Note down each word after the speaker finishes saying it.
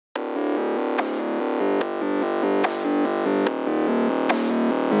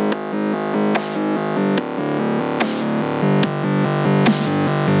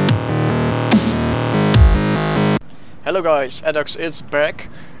Hello guys, Adoxx is back,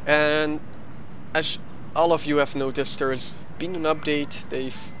 and as all of you have noticed, there's been an update.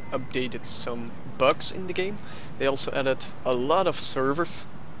 They've updated some bugs in the game. They also added a lot of servers,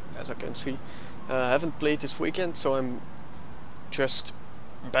 as I can see. I haven't played this weekend, so I'm just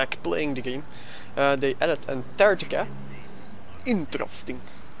back playing the game. They added Antarctica. Interesting.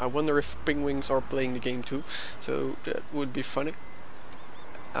 I wonder if penguins are playing the game too, so that would be funny.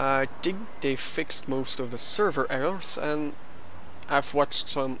 I think they fixed most of the server errors, and I've watched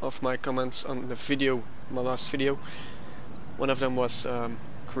some of my comments on the video, my last video. One of them was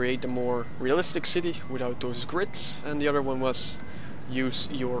create a more realistic city without those grids, and the other one was use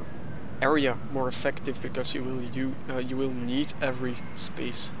your area more effective because you will need every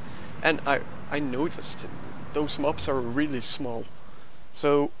space. And I noticed those mobs are really small,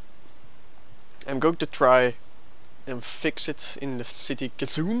 so I'm going to try and fix it in the city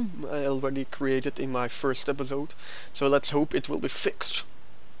Kazoom I already created in my first episode, so let's hope it will be fixed.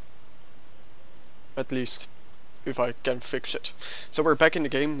 At least if I can fix it. So we're back in the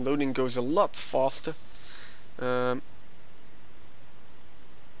game. Loading goes a lot faster. No,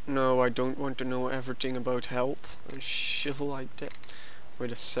 I don't want to know everything about health and shit like that.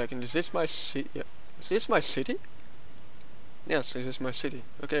 Wait a second, is this my city? Yeah. Is this my city? Yes, this is my city.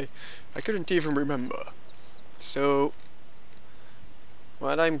 Okay, I couldn't even remember. So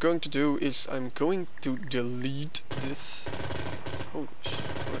what I'm going to do is I'm going to delete this. Holy shit,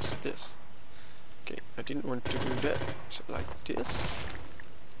 what's this? Okay, I didn't want to do that. So like this.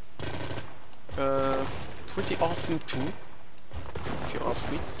 Pretty awesome tool, if you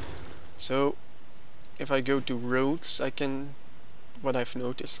ask me. So if I go to roads, I can, what I've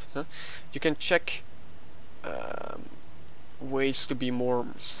noticed, you can check ways to be more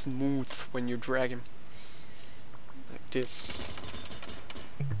smooth when you drag him. Like this.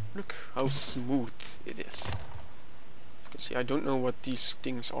 Look how smooth it is. You can see I don't know what these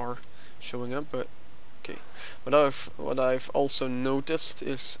things are showing up, but okay. What I've also noticed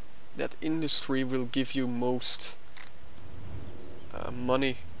is that industry will give you most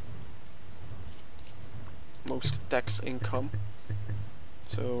money, most tax income.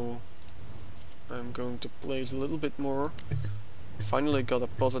 So I'm going to place a little bit more. Finally got a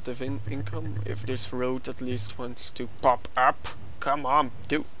positive income. If this road at least wants to pop up, come on,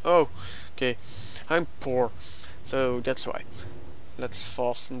 do. Oh, okay. I'm poor, so that's why. Let's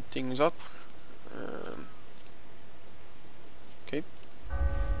fasten things up. Okay.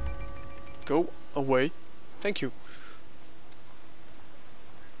 Go away. Thank you.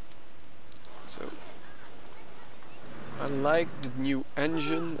 So I like the new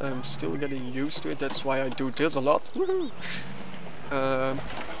engine. I'm still getting used to it. That's why I do this a lot. Woohoo!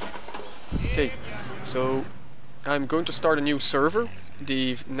 Okay, so I'm going to start a new server.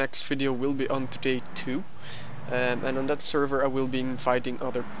 The next video will be on today too, and on that server I will be inviting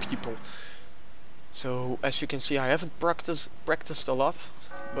other people. So as you can see, I haven't practiced a lot,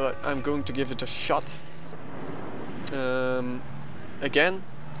 but I'm going to give it a shot. Again,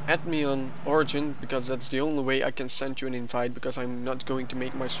 add me on Origin, because that's the only way I can send you an invite, because I'm not going to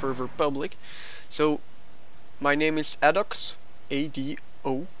make my server public. So my name is Adoxx, Adoxxbe,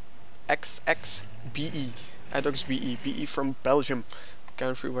 Adoxxbe, BE from Belgium,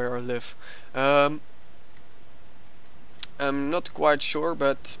 country where I live. I'm not quite sure,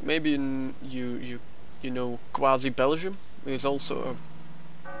 but maybe you know Quasi Belgium is also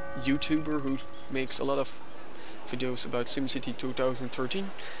a YouTuber who makes a lot of videos about SimCity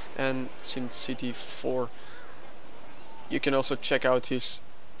 2013 and SimCity 4. You can also check out his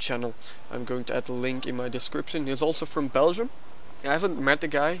channel. I'm going to add a link in my description. He's also from Belgium. I haven't met the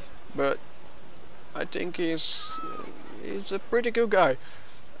guy, but I think he's a pretty good guy.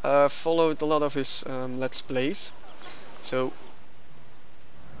 Followed a lot of his Let's Plays, so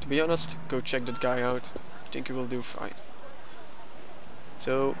to be honest, go check that guy out. I think he will do fine.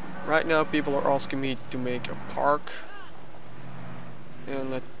 So right now people are asking me to make a park,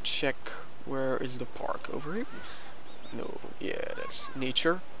 and let's check, where is the park? Over here? No, yeah, that's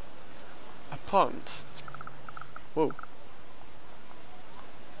nature. A pond. Whoa.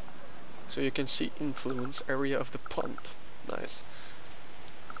 So you can see influence area of the pond. Nice.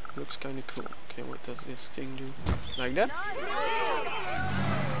 Looks kinda cool. Okay, what does this thing do? Like that?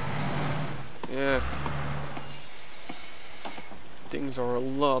 Yeah. Things are a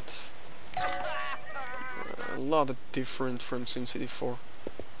lot different from SimCity 4.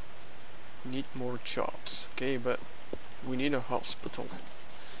 Need more jobs. Okay, but we need a hospital.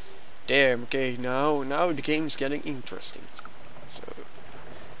 Damn, okay, now the game's getting interesting. So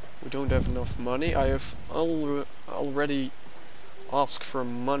we don't have enough money. I have already ask for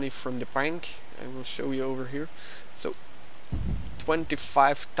money from the bank. I will show you over here. So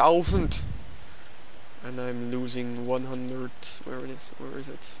 25,000, and I'm losing 100. Where is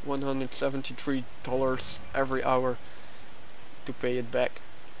it? $173 every hour to pay it back,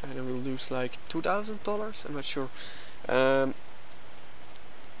 and I will lose like $2,000. I'm not sure.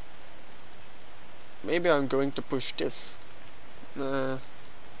 Maybe I'm going to push this.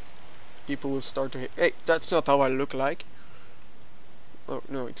 People will start to hit. Hey, that's not how I look like. Oh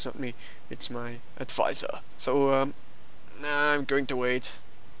no, it's not me. It's my advisor. So I'm going to wait.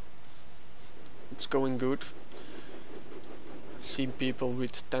 It's going good. I've seen people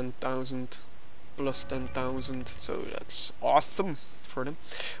with 10,000 plus 10,000, so that's awesome for them.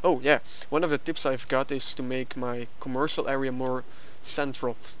 Oh yeah, one of the tips I've got is to make my commercial area more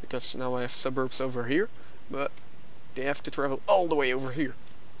central, because now I have suburbs over here, but they have to travel all the way over here,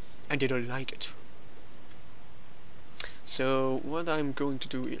 and they don't like it. So what I'm going to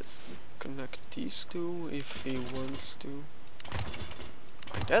do is connect these two if he wants to,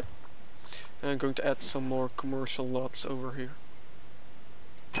 like that. And I'm going to add some more commercial lots over here.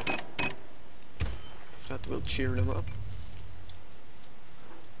 That will cheer them up.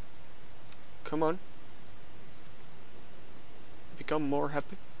 Come on. Become more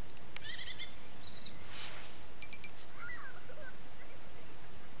happy.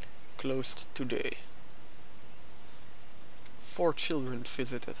 Closed today. 4 children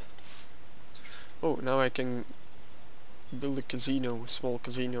visited. Oh, now I can build a casino, a small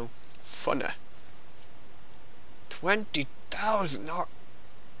casino. Funny. 20,000.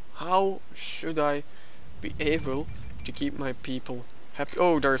 How should I be able to keep my people happy?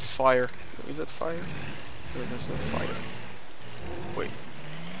 Oh, there's fire. Is that fire? No, that's not fire. Wait.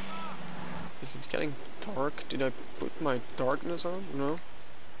 Is it getting dark? Did I put my darkness on? No.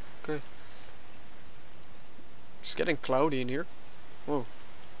 Okay. It's getting cloudy in here. Whoa.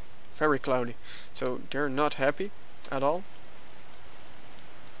 Very cloudy. So they're not happy at all.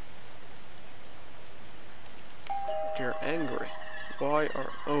 They're angry. Why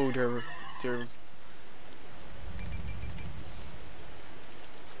are... Oh, they're...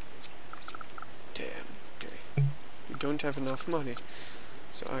 Damn. Okay. We don't have enough money.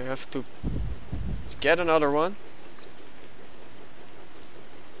 So I have to get another one.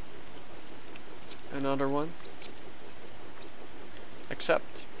 Another one.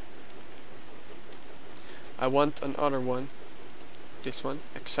 Accept. I want another one. This one.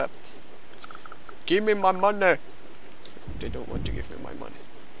 Accept. Give me my money. They don't want to give me my money.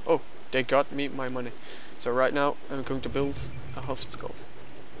 Oh, they got me my money. So right now I'm going to build a hospital.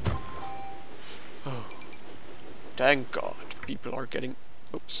 Oh, thank God. People are getting,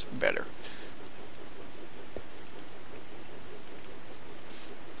 oops, better.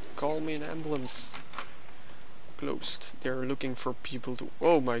 Call me an ambulance. Closed. They're looking for people to...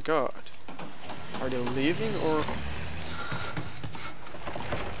 Oh my God. Are they leaving or...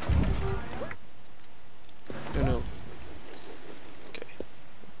 I don't know. Okay.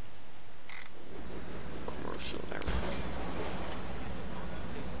 Commercial area.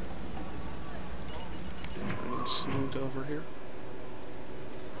 Running smooth over here.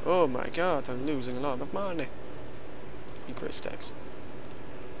 Oh my God, I'm losing a lot of money. Increase tax.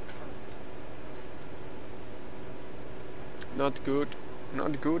 Not good.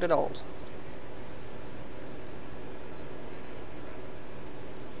 Not good at all.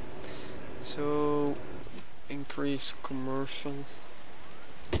 So increase commercial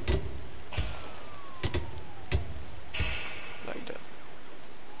like that.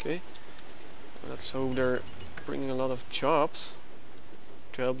 Okay. Let's hope they're bringing a lot of jobs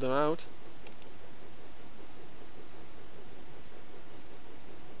to help them out.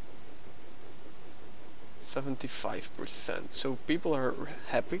 %75%. So people are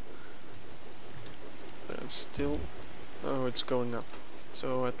happy. But I'm still... Oh, it's going up.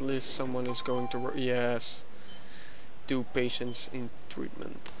 So at least someone is going to work. Yes. 2 patients in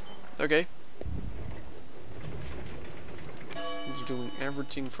treatment. Okay. He's doing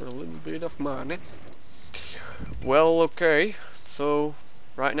everything for a little bit of money. Well, okay. So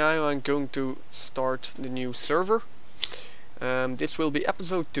right now I'm going to start the new server. This will be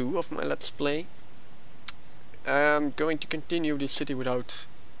episode 2 of my Let's Play. I'm going to continue this city without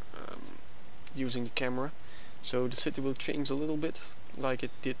using the camera. So the city will change a little bit, like it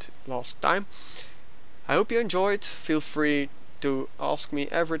did last time. I hope you enjoyed. Feel free to ask me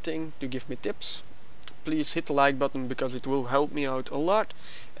everything, to give me tips. Please hit the like button because it will help me out a lot.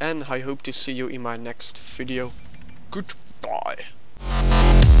 And I hope to see you in my next video. Goodbye.